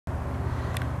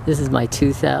This is my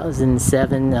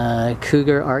 2007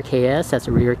 Cougar RKS. That's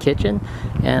a rear kitchen,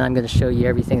 and I'm going to show you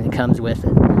everything that comes with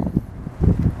it.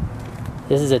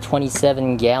 This is a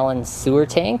 27-gallon sewer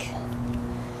tank.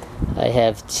 I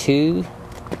have two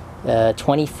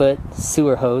 20-foot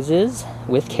sewer hoses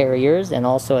with carriers, and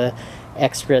also an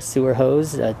extra sewer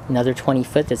hose, another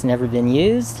 20-foot that's never been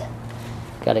used.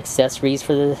 Got accessories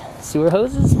for the sewer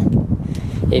hoses.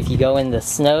 If you go in the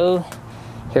snow,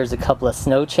 here's a couple of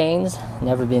snow chains,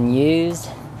 never been used.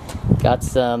 Got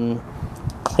some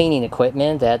cleaning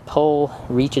equipment. That pole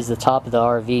reaches the top of the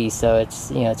RV, so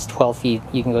it's, it's 12 feet.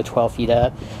 You can go 12 feet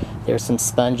up. There's some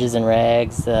sponges and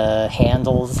rags,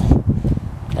 handles,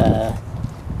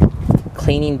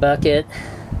 cleaning bucket,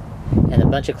 and a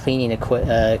bunch of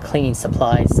cleaning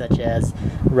supplies such as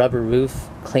rubber roof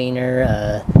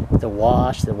cleaner, the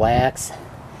wash, the wax.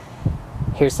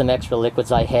 Here's some extra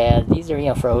liquids I had. These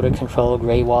are, for odor control,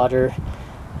 gray water,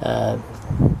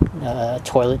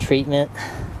 toilet treatment.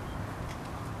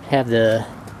 Have the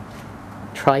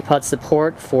tripod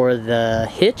support for the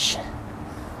hitch.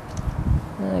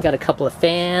 Got a couple of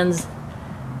fans.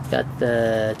 Got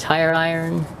the tire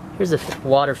iron. Here's a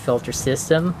water filter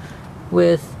system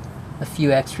with a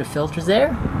few extra filters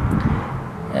there.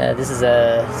 This is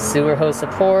a sewer hose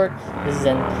support. This is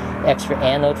an extra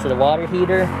anode for the water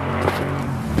heater.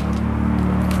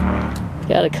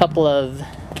 Got a couple of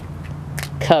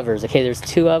covers. Okay, there's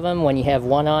two of them. When you have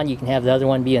one on, you can have the other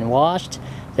one being washed.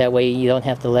 That way you don't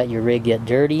have to let your rig get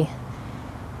dirty.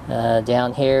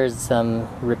 Down here is some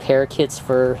repair kits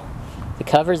for the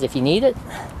covers if you need it.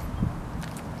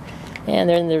 And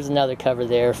then there's another cover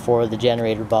there for the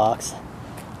generator box.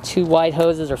 Two white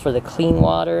hoses are for the clean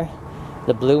water.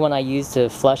 The blue one I use to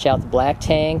flush out the black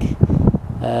tank.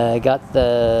 Got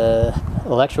the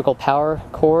electrical power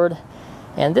cord.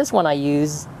 And this one I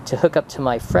use to hook up to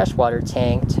my freshwater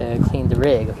tank to clean the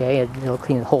rig, okay? It'll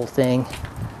clean the whole thing.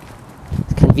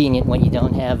 It's convenient when you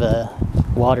don't have a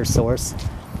water source.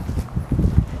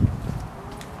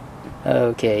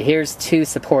 Okay, here's two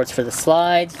supports for the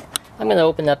slides. I'm going to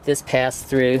open up this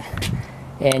pass-through,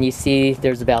 and you see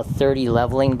there's about 30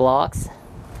 leveling blocks.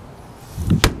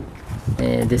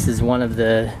 And this is one of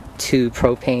the two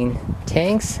propane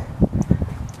tanks.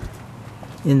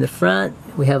 In the front,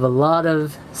 we have a lot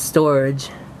of storage.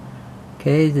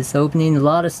 Okay, this opening, a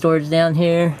lot of storage down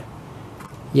here.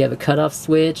 You have a cutoff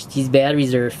switch. These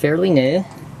batteries are fairly new.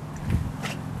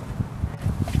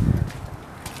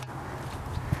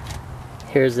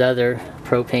 Here's the other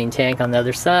propane tank on the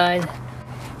other side.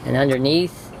 And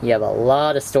underneath, you have a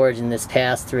lot of storage in this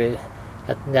pass-through.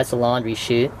 That's a laundry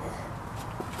chute.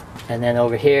 And then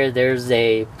over here, there's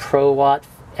a ProWatt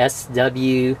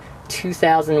SW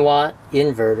 2000 watt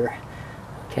inverter.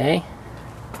 Okay.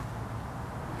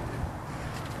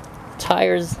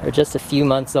 Tires are just a few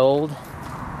months old.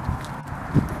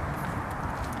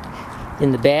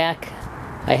 In the back,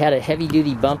 I had a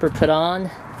heavy-duty bumper put on.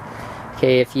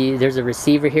 Okay, there's a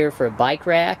receiver here for a bike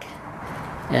rack.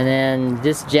 And then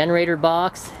this generator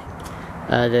box,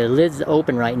 the lid's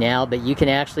open right now, but you can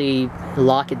actually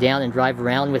lock it down and drive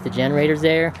around with the generators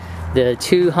there. The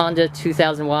two Honda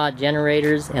 2000 watt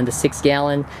generators and the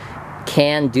 6-gallon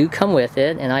can do come with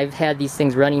it, and I've had these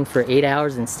things running for 8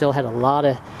 hours and still had a lot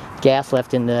of gas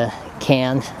left in the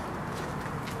can.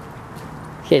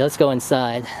 Okay, let's go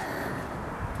inside.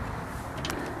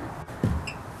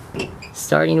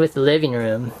 Starting with the living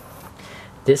room.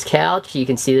 This couch, you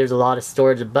can see there's a lot of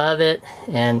storage above it,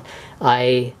 and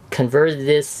I converted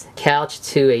this couch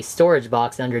to a storage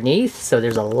box underneath, so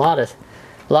there's a lot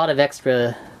of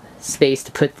extra space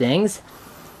to put things.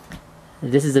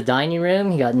 This is the dining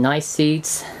room. You got nice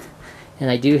seats,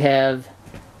 and I do have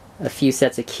a few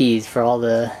sets of keys for all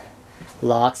the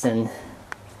locks and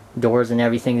doors and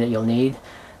everything that you'll need.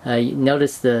 You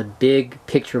notice the big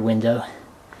picture window.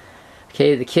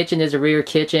 Okay, the kitchen is a rear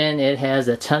kitchen. It has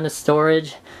a ton of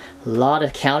storage, a lot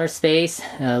of counter space,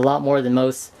 a lot more than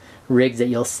most rigs that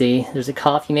you'll see. There's a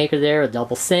coffee maker there, a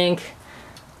double sink.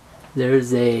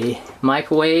 There's a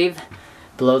microwave.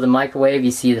 Below the microwave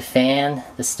you see the fan,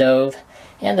 the stove,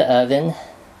 and the oven.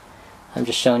 I'm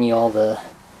just showing you all the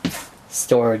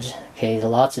storage. Okay, there's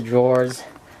lots of drawers.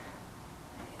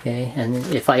 Okay, and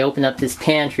if I open up this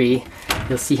pantry,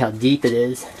 you'll see how deep it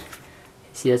is.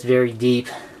 See, that's very deep.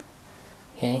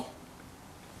 Okay.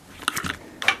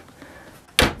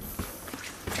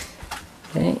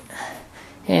 Okay.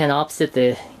 And opposite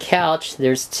the couch,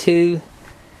 there's two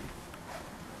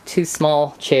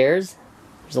small chairs.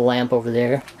 There's a lamp over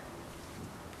there.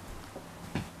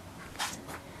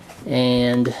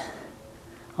 And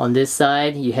on this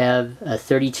side, you have a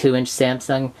 32-inch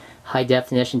Samsung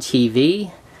high-definition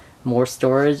TV More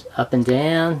storage up and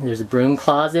down. There's a broom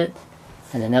closet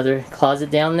and another closet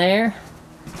down there.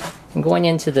 And going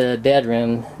into the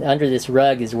bedroom, under this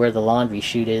rug is where the laundry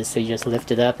chute is, so you just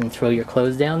lift it up and throw your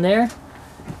clothes down there.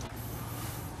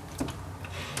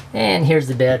 And here's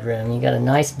the bedroom. You got a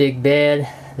nice big bed.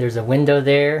 There's a window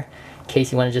there in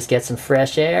case you want to just get some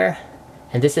fresh air.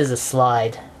 And this is a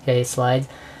slide, okay, slide.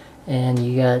 And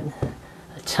you got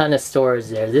a ton of storage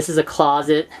there. This is a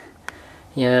closet.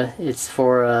 You know, it's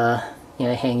for you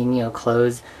know, hanging, you know,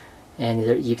 clothes, and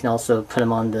there, you can also put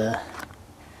them on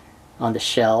the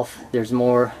shelf. There's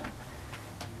more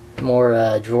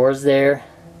drawers there.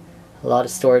 A lot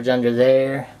of storage under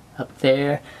there, up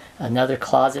there. Another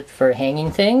closet for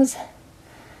hanging things.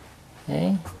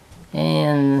 Okay,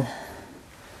 and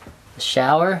the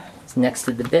shower is next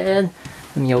to the bed.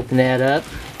 Let me open that up.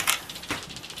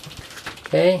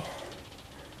 Okay,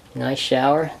 nice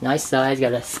shower, nice size.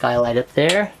 Got a skylight up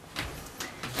there,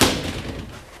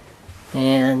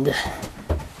 and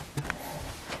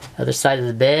other side of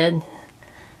the bed.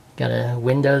 Got a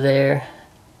window there,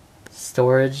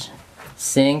 storage,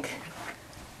 sink,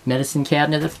 medicine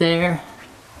cabinet up there.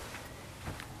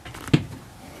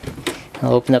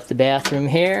 I'll open up the bathroom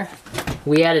here.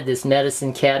 We added this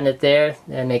medicine cabinet there.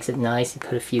 That makes it nice. You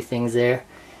put a few things there.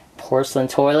 Porcelain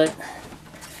toilet.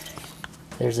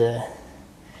 There's a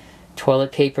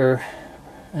toilet paper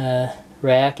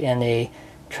rack and a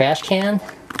trash can.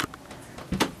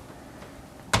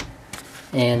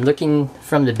 And looking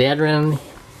from the bedroom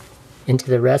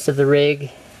into the rest of the rig,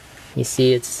 you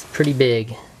see it's pretty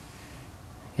big.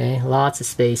 Okay, lots of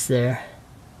space there.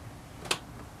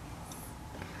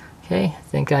 Okay, I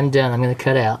think I'm done. I'm going to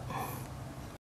cut out.